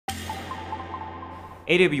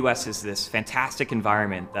AWS is this fantastic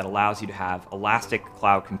environment that allows you to have elastic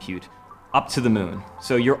cloud compute up to the moon.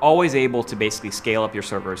 So you're always able to basically scale up your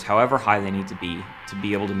servers however high they need to be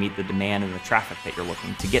able to meet the demand and the traffic that you're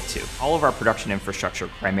looking to get to. All of our production infrastructure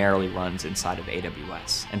primarily runs inside of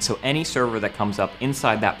AWS. And so any server that comes up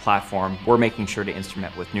inside that platform, we're making sure to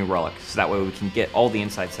instrument with New Relic. So that way we can get all the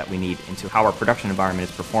insights that we need into how our production environment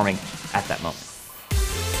is performing at that moment.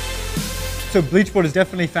 So Bleachboard is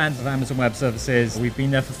definitely fans of Amazon Web Services. We've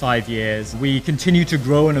been there for 5 years. We continue to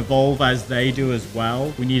grow and evolve as they do as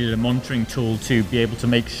well. We needed a monitoring tool to be able to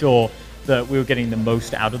make sure that we were getting the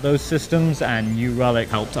most out of those systems, and New Relic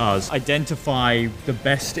helped us identify the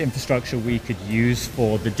best infrastructure we could use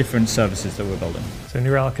for the different services that we're building. So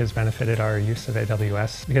New Relic has benefited our use of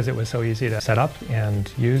AWS because it was so easy to set up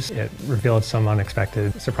and use. It revealed some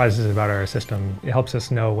unexpected surprises about our system. It helps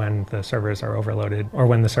us know when the servers are overloaded or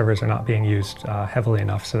when the servers are not being used heavily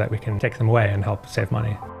enough so that we can take them away and help save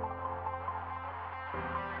money.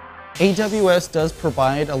 AWS does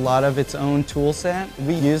provide a lot of its own tool set.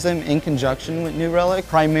 We use them in conjunction with New Relic.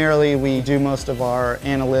 Primarily, we do most of our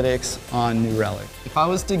analytics on New Relic. If I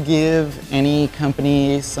was to give any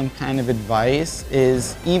company some kind of advice,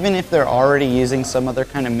 is even if they're already using some other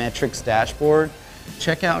kind of metrics dashboard,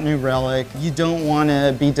 check out New Relic. You don't want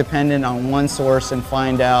to be dependent on one source and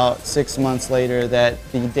find out 6 months later that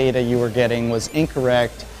the data you were getting was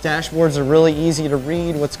incorrect. Dashboards are really easy to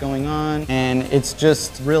read what's going on, and it's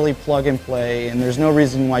just really plug and play, and there's no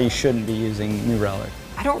reason why you shouldn't be using New Relic.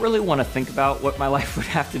 I don't really want to think about what my life would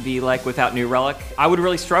have to be like without New Relic. I would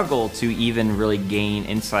really struggle to even really gain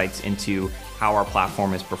insights into how our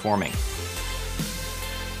platform is performing.